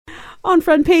On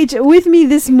Front Page, with me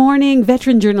this morning,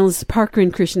 veteran journalist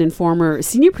Parkaran Krishnan, and former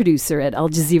senior producer at Al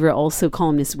Jazeera, also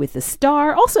columnist with The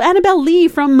Star. Also, Annabelle Lee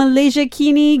from Malaysia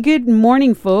Kini. Good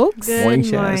morning, folks. Good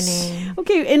morning.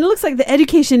 Okay, and it looks like the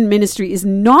Education Ministry is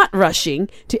not rushing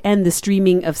to end the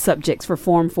streaming of subjects for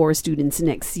Form 4 students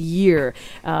next year.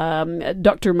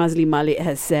 Dr. Mazli Malik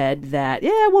has said that,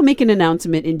 we'll make an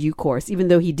announcement in due course, even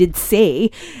though he did say,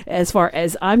 as far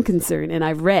as I'm concerned, and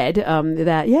I've read,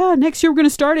 that, next year we're going to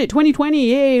start it, 2020,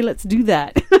 yay, let's do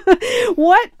that.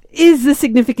 What is the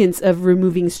significance of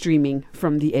removing streaming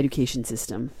from the education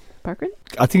system? Parkaran?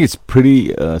 I think it's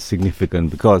pretty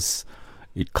significant because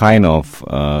it kind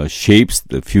of shapes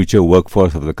the future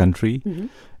workforce of the country. Mm-hmm.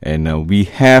 And we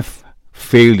have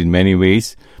failed in many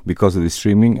ways because of the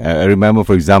streaming. I remember,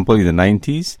 for example, in the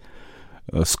 90s,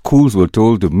 schools were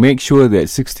told to make sure that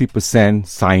 60%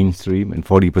 science stream and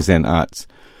 40% arts.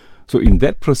 So in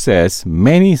that process,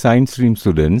 many science stream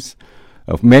students,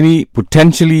 many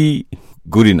potentially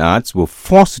good in arts, were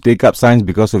forced to take up science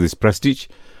because of this prestige.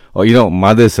 Or,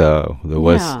 mothers are the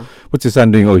worst. Yeah. What's your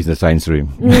son doing? Oh, he's in the science stream.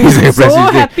 He's so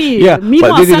happy. Yeah,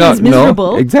 meanwhile, son is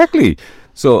miserable. Exactly.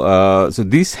 So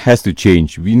this has to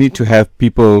change. We need to have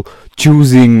people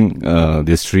choosing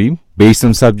their stream based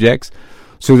on subjects,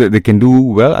 so that they can do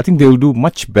well. I think they will do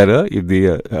much better if they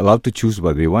are allowed to choose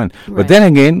what they want. Right. But then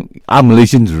again, are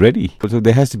Malaysians ready? So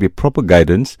there has to be proper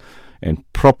guidance and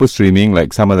proper streaming.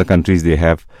 Like some other countries, they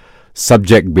have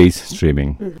subject-based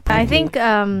streaming. I think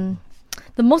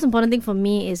the most important thing for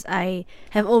me is I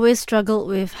have always struggled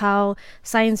with how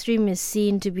science stream is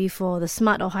seen to be for the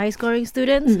smart or high-scoring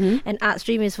students, and art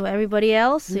stream is for everybody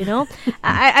else,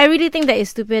 I really think that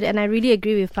is stupid, and I really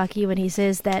agree with Paki when he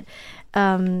says that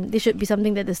this should be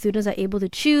something that the students are able to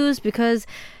choose, because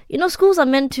schools are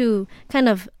meant to kind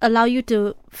of allow you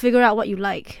to figure out what you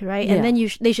like, right? Yeah. And then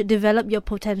they should develop your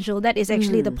potential. That is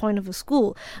actually the point of a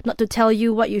school, not to tell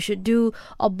you what you should do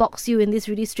or box you in these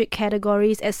really strict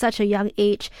categories at such a young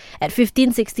age. At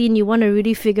 15, 16, you want to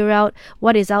really figure out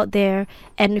what is out there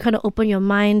and kind of open your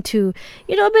mind to,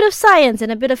 a bit of science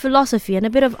and a bit of philosophy and a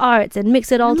bit of arts and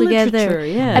mix it all together.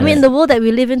 Yeah. I mean, the world that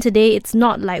we live in today, it's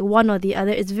not like one or the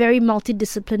other. It's very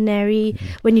multidisciplinary.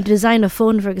 When you design a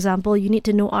phone, for example, you need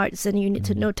to know arts and you need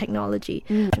to know technology.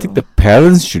 I think the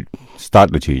parents should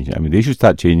start to change. I mean, they should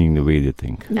start changing the way they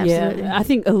think. Absolutely. Yeah, I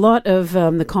think a lot of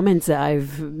the comments that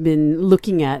I've been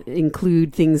looking at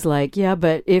include things like,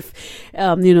 but if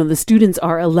the students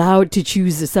are allowed to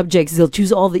choose the subjects, they'll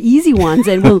choose all the easy ones,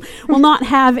 and will not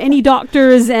have any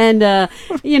doctors and and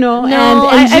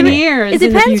engineers.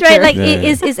 It depends, right? Like,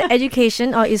 is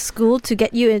education or is school to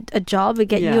get you a job or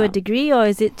get you a degree, or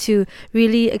is it to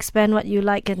really expand what you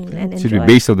like and enjoy? It should be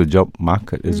based on the job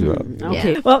market as well.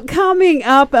 Okay. Yeah. Well, coming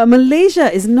up,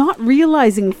 Malaysia is not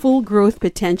realizing full growth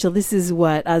potential. This is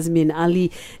what Azmin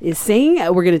Ali is saying.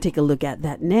 We're going to take a look at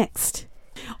that next.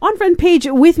 On Front Page,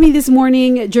 with me this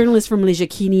morning, journalist from Malaysia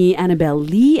Kini, Annabelle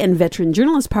Lee, and veteran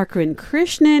journalist Parkaran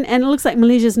Krishnan. And it looks like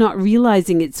Malaysia is not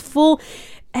realizing its full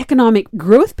economic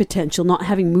growth potential, not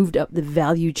having moved up the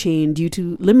value chain due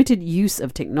to limited use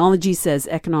of technology, says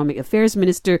Economic Affairs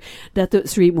Minister Datuk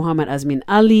Seri Muhammad Azmin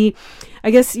Ali. I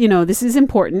guess, this is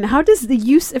important. How does the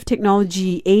use of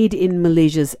technology aid in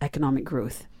Malaysia's economic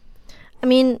growth? I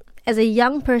mean, as a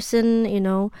young person,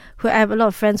 who I have a lot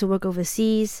of friends who work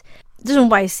overseas, this is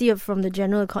what I see from the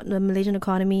general the Malaysian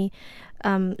economy.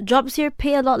 Jobs here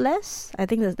pay a lot less. I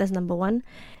think that's number one.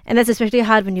 And that's especially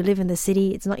hard when you live in the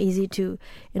city. It's not easy to,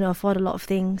 afford a lot of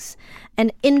things.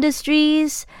 And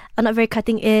industries are not very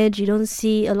cutting edge. You don't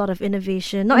see a lot of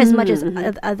innovation. Not as much as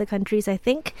other countries, I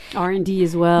think. R&D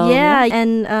as well. Yeah.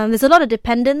 And there's a lot of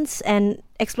dependence and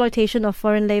exploitation of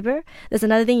foreign labor. There's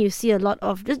another thing you see a lot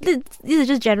of. These are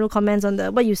just general comments on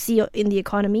what you see in the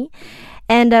economy.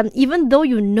 And even though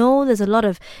there's a lot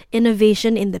of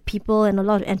innovation in the people and a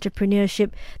lot of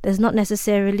entrepreneurship, there's not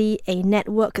necessarily a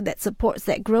network that supports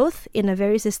that growth in a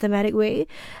very systematic way.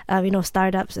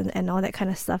 Startups and all that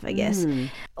kind of stuff, I guess.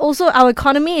 Also, our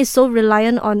economy is so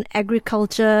reliant on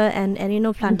agriculture and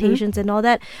plantations and all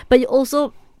that. But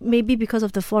also, maybe because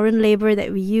of the foreign labor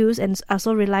that we use and are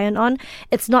so reliant on,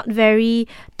 it's not very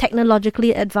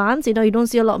technologically advanced. You don't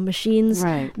see a lot of machines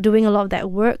doing a lot of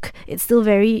that work. It's still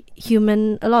very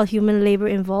human, a lot of human labor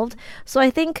involved. So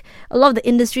I think a lot of the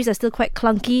industries are still quite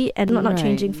clunky and not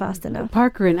changing fast enough.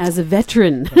 Parkaran, as a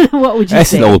veteran, what would you say?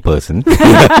 As an old person,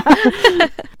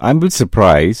 I'm a bit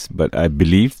surprised, but I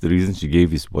believe the reasons you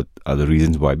gave is what are the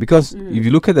reasons why. Because if you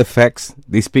look at the facts,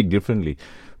 they speak differently.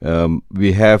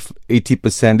 We have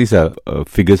 80%, these are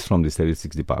figures from the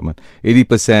statistics department,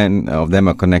 80% of them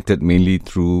are connected mainly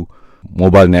through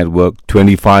mobile network,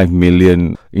 25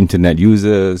 million internet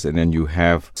users, and then you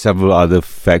have several other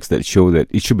facts that show that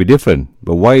it should be different.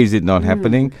 But why is it not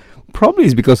happening? Probably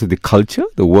it's because of the culture,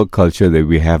 the work culture that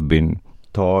we have been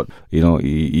taught. You know,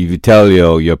 if you tell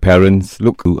your parents,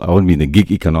 look, I want to be in the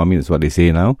gig economy, that's what they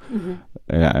say now.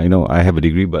 I know I have a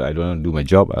degree, but I don't want to do my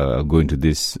job. I'll go into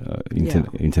this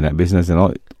internet business and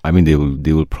all. I mean,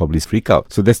 they will probably freak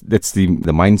out. So that's the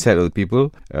mindset of the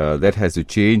people. That has to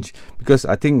change, because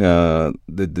I think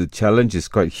the challenge is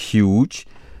quite huge.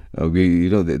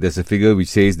 There's a figure which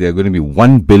says there are going to be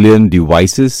 1 billion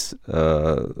devices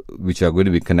which are going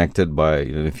to be connected by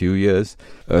in a few years.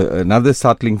 Another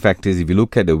startling fact is, if you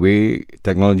look at the way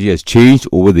technology has changed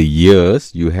over the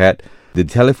years, the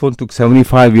telephone took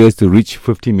 75 years to reach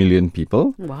 50 million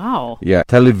people. Wow. Yeah.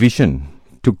 Television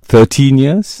took 13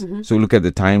 years. So look at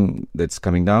the time that's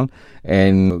coming down.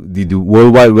 And the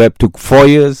World Wide Web took 4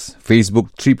 years. Facebook,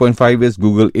 3.5 years.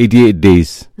 Google, 88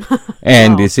 days.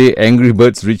 And they say Angry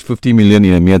Birds reached 50 million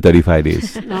in a mere 35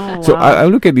 days. So I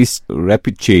look at this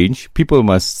rapid change. People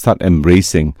must start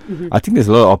embracing. I think there's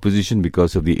a lot of opposition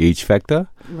because of the age factor.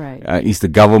 Right. Is the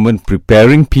government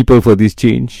preparing people for this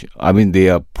change? I mean, they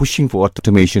are pushing for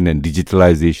automation and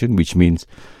digitalization, which means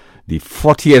the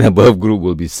 40 and above group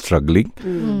will be struggling.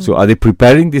 So are they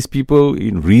preparing these people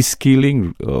in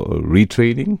reskilling or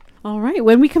retraining? All right.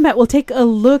 When we come back, we'll take a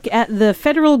look at the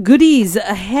federal goodies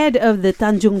ahead of the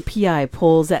Tanjung Piai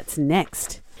polls. That's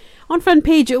next. On front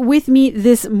page with me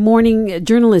this morning,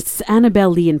 journalists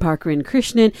Annabelle Lee and Parkaran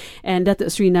Krishnan, and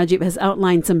Datuk Sri Najib has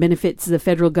outlined some benefits the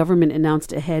federal government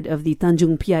announced ahead of the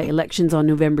Tanjung Piai elections on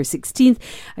November 16th.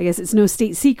 I guess it's no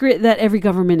state secret that every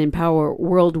government in power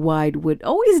worldwide would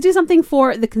always do something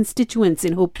for the constituents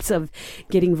in hopes of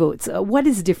getting votes. What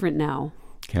is different now?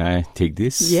 Can I take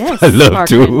this? Yes. I'd love Parkaran.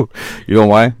 to. You know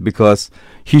why? Because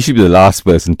he should be the last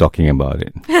person talking about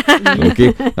it.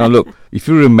 Okay. Now look, if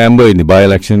you remember in the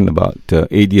by-election about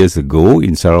 8 years ago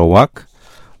in Sarawak,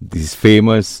 this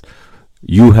famous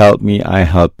 "You help me, I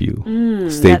help you"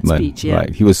 statement. That speech, yeah.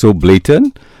 Right? He was so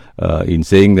blatant in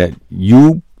saying that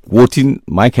you vote in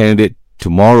my candidate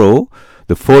tomorrow,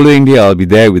 the following day I'll be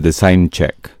there with a signed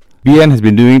check. BN has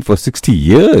been doing it for 60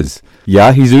 years.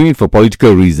 Yeah, he's doing it for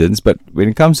political reasons, but when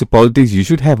it comes to politics, you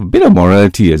should have a bit of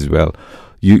morality as well.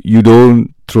 You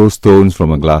don't throw stones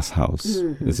from a glass house.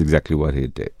 That's exactly what he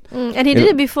did. And he did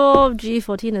it before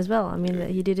G14 as well. I mean,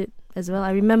 he did it as well.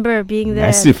 I remember being there,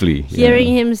 Massively. hearing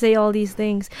him say all these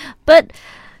things. But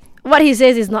what he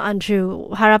says is not untrue.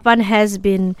 Harapan has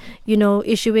been,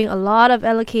 issuing a lot of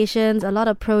allocations, a lot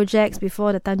of projects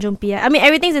before the Tanjung Piai. I mean,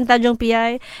 everything's in Tanjung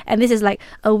Piai, and this is like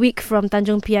a week from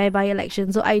Tanjung Piai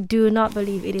by-election. So I do not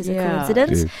believe it is a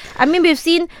coincidence. I mean, we've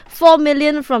seen 4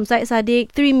 million from Syed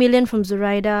Saddiq, 3 million from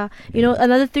Zuraida,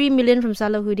 another 3 million from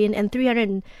Salahuddin, and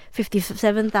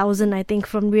 357,000, I think,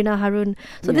 from Rina Harun.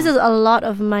 So this is a lot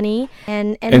of money.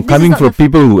 And coming from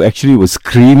people who actually were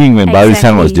screaming when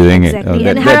Barisan was doing it.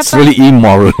 That's really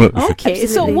immoral. Okay,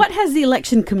 so what has the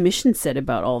Election Commission said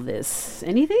about all this?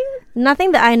 Anything?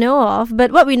 Nothing that I know of,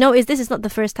 but what we know is this is not the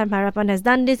first time Harapan has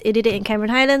done this. It did it in Cameron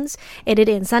Highlands, it did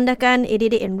it in Sandakan, it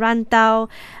did it in Rantau,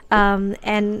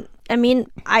 and I mean,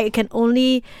 I can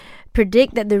only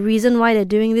predict that the reason why they're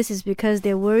doing this is because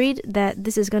they're worried that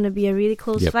this is going to be a really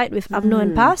close fight with UMNO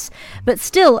and PAS. But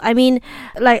still, I mean,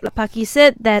 like Paki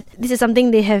said, that this is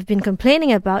something they have been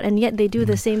complaining about, and yet they do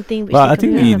the same thing. Well, I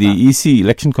think the EC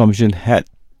Election Commission had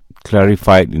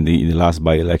clarified in the last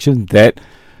by-election that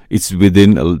it's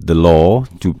within the law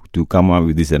to come up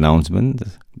with this announcement,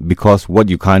 because what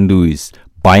you can't do is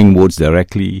buying votes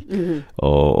directly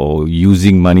or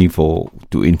using money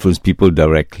to influence people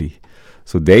directly.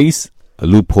 So there is a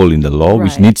loophole in the law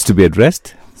which needs to be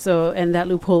addressed. So, and that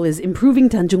loophole is improving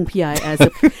Tanjung Piai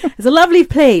as a lovely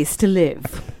place to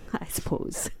live, I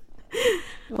suppose.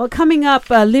 Well, coming up,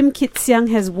 Lim Kit Siang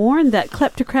has warned that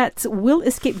kleptocrats will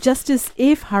escape justice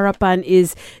if Harapan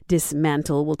is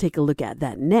dismantled. We'll take a look at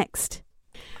that next.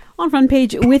 On front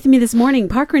page with me this morning,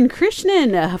 Parkaran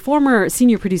Krishnan, a former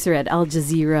senior producer at Al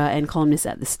Jazeera and columnist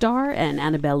at The Star, and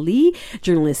Annabelle Lee,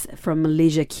 journalist from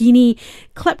Malaysia Kini.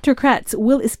 Kleptocrats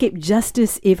will escape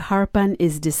justice if Harapan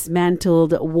is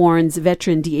dismantled, warns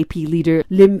veteran DAP leader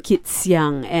Lim Kit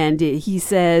Siang. And he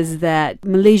says that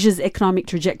Malaysia's economic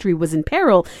trajectory was in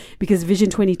peril because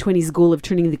Vision 2020's goal of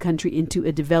turning the country into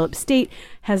a developed state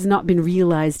has not been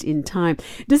realized in time.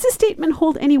 Does this statement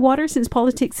hold any water, since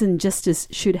politics and justice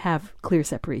should have clear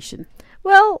separation?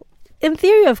 Well, in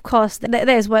theory, of course, that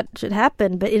is what should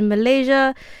happen. But in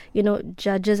Malaysia,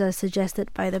 judges are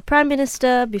suggested by the Prime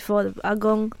Minister before the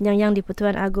Agong, Yang di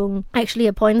Pertuan Agong actually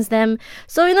appoints them.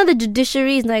 So, the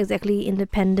judiciary is not exactly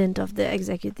independent of the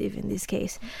executive in this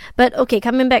case. But, okay,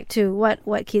 coming back to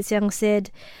what Kit Siang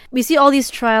said, we see all these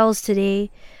trials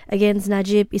today against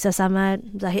Najib, Isa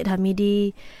Samad, Zahid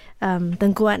Hamidi,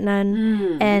 Tengku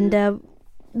Adnan, and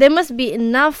there must be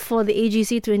enough for the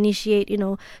AGC to initiate,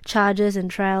 charges and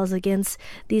trials against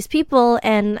these people.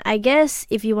 And I guess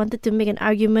if you wanted to make an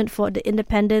argument for the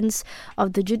independence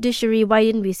of the judiciary, why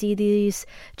didn't we see these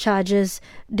charges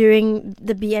during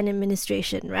the BN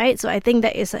administration, right? So I think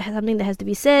that is something that has to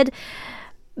be said.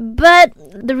 But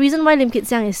the reason why Lim Kit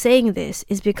Siang is saying this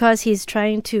is because he's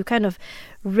trying to kind of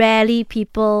rally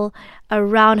people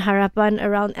around Harapan,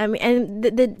 and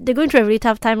they're going through a really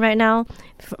tough time right now,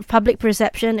 public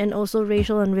perception and also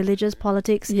racial and religious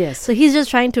politics. Yes. So he's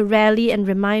just trying to rally and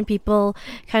remind people,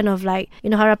 kind of like,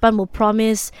 Harapan will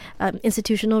promise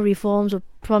institutional reforms, will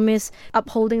promise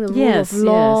upholding the rule of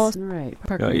law. Yes, right.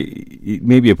 It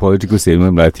may be a political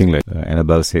statement, but I think, like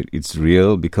Annabelle said, it's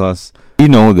real because we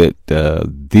know that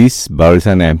these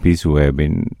Barisan MPs who have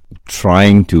been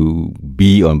trying to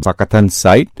be on Pakatan's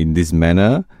side in this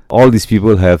manner, all these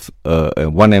people have a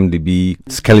 1MDB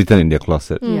skeleton in their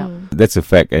closet. Yeah. That's a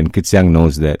fact, and Kit Siang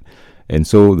knows that. And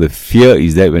so the fear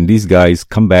is that when these guys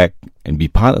come back and be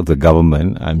part of the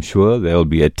government, I'm sure there will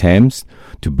be attempts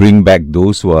to bring back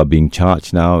those who are being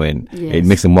charged now, and it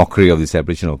makes a mockery of the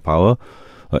separation of power.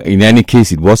 In any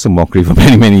case, it was a mockery for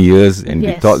many, many years, and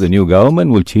we thought the new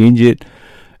government will change it.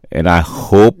 And I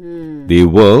hope they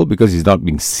will, because it's not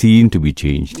being seen to be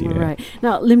changed. Yeah. Right.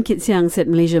 Now, Lim Kit Siang said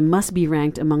Malaysia must be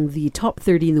ranked among the top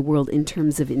 30 in the world in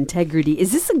terms of integrity.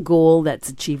 Is this a goal that's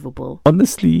achievable?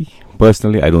 Honestly,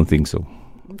 personally, I don't think so.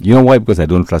 You know why? Because I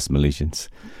don't trust Malaysians.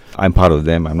 I'm part of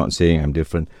them. I'm not saying I'm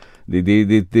different.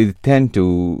 They tend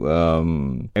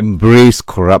to embrace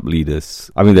corrupt leaders.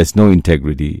 I mean, there's no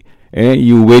integrity. And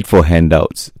you wait for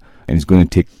handouts, and it's going to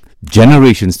take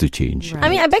generations to change. Right. I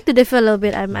mean, I beg to differ a little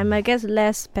bit. I'm I guess,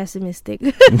 less pessimistic.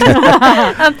 No,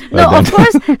 of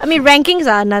course. I mean, rankings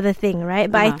are another thing, right?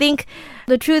 But I think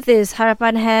the truth is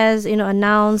Harapan has,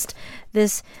 announced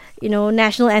this,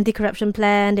 national anti-corruption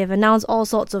plan. They've announced all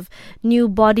sorts of new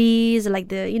bodies, like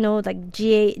the, like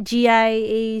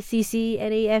GIACC,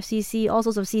 NAFCC, all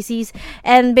sorts of CCs.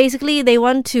 And basically, they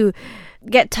want to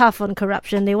get tough on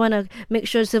corruption. They want to make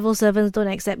sure civil servants don't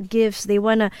accept gifts. They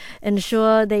want to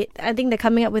ensure I think they're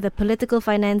coming up with a political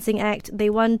financing act. They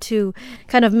want to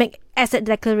kind of make asset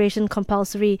declaration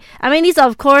compulsory. I mean, these are,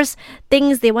 of course,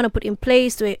 things they want to put in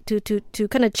place to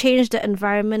kind of change the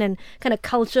environment and kind of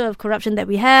culture of corruption that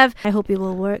we have. I hope it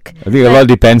will work. I think a lot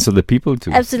depends on the people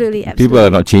too. Absolutely. People are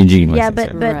not changing.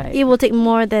 But it will take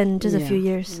more than just a few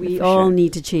years. We all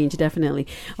need to change, definitely.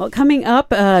 Well, coming up,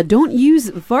 don't use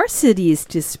varsities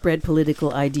to spread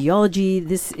political ideology.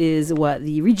 This is what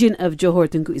the region of Johor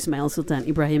Tunku Ismail Sultan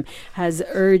Ibrahim has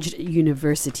urged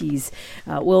universities.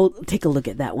 We'll take a look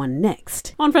at that one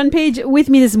next. On front page with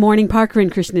me this morning, Parker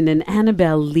Krishnan and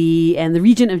Annabelle Lee. And the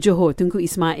region of Johor Tunku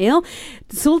Ismail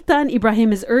Sultan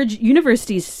Ibrahim has urged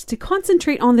universities to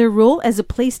concentrate on their role as a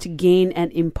place to gain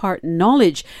and impart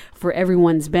knowledge for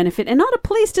everyone's benefit and not a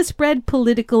place to spread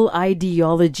political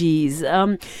ideologies.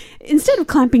 Instead of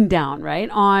clamping down,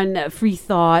 right, on free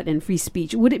thought and free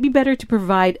speech, would it be better to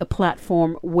provide a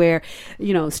platform where,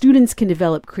 students can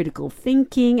develop critical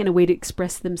thinking and a way to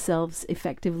express themselves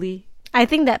effectively? I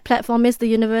think that platform is the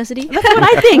university. That's what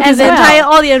I think. And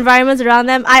all the environments around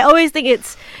them. I always think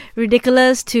it's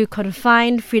ridiculous to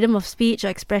confine freedom of speech or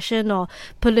expression or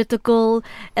political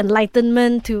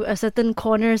enlightenment to a certain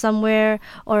corner somewhere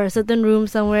or a certain room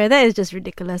somewhere. That is just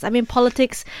ridiculous. I mean,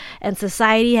 politics and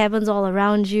society happens all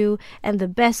around you, and the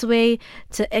best way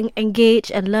to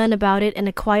engage and learn about it and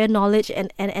acquire knowledge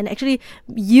and actually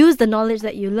use the knowledge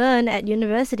that you learn at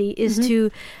university is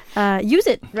to use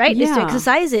it, right? Is to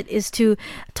exercise it, is to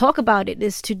talk about it,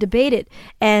 is to debate it,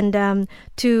 and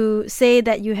to say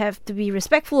that you have to be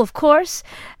respectful, of course,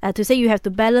 to say you have to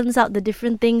balance out the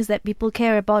different things that people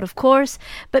care about, of course,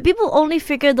 but people only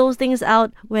figure those things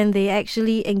out when they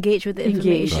actually engage with the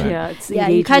information.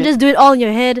 Right. You can't just do it all in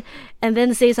your head and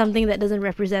then say something that doesn't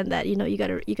represent that. You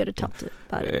gotta talk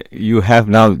about it. You have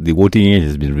now, the voting age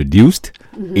has been reduced,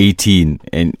 18,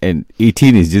 and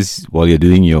 18 is just while you're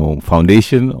doing your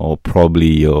foundation or probably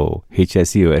your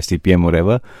HSC or STPM,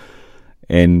 whatever.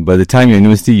 And by the time you're in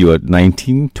university, you're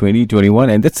 19, 20, 21,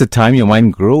 and that's the time your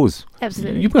mind grows.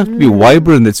 Absolutely. You have to be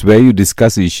vibrant. That's where you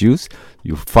discuss issues,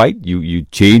 you fight, you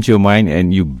change your mind,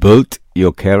 and you build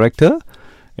your character,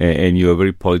 and you are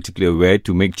very politically aware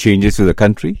to make changes to the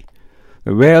country.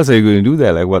 Where else are you going to do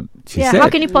that? Like what she said. How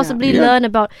can you possibly Yeah. learn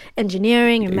about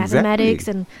engineering and Exactly. mathematics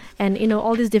and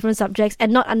all these different subjects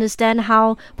and not understand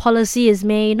how policy is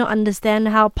made, not understand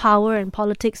how power and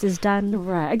politics is done?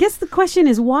 Right. I guess the question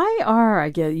is, why are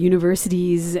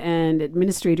universities and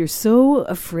administrators so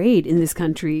afraid in this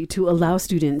country to allow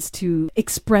students to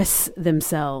express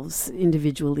themselves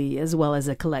individually as well as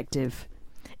a collective?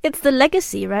 It's the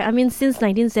legacy, right? I mean, since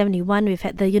 1971, we've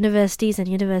had the Universities and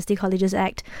University Colleges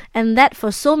Act, and that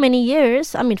for so many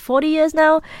years, 40 years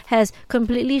now, has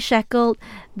completely shackled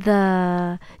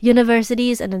the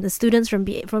universities and then the students from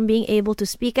being able to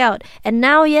speak out. And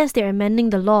now, yes, they're amending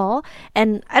the law,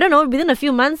 and I don't know, within a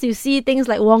few months, you see things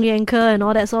like Wong Yanke and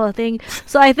all that sort of thing.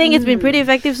 So I think it's been pretty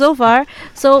effective so far.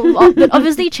 So, but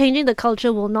obviously, changing the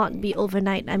culture will not be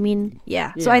overnight.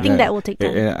 So I think that will take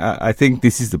time. I think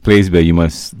this is the place where you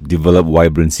must develop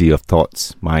vibrancy of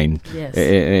thoughts, mind. Yes.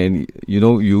 And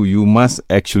you must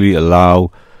actually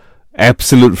allow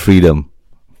absolute freedom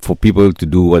for people to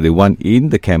do what they want in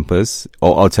the campus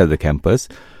or outside the campus.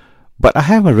 But I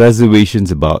have my reservations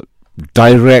about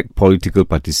direct political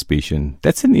participation.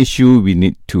 That's an issue we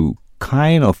need to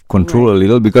kind of control a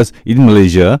little, because in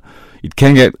Malaysia, it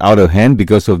can get out of hand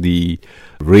because of the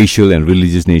racial and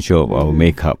religious nature of our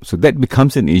makeup. So that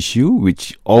becomes an issue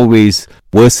which always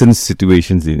worsens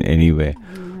situations in anywhere.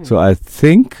 So I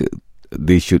think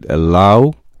they should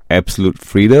allow absolute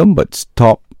freedom, but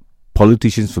stop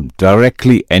politicians from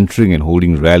directly entering and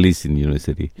holding rallies in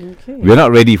university. Okay. We're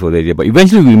not ready for that yet, but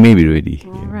eventually we may be ready.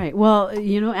 All right. Well,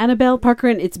 Annabelle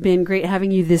Parkran, it's been great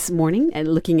having you this morning and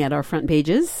looking at our front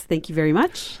pages. Thank you very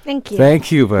much. Thank you.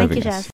 Thank you for Thank having you, us. Jazz.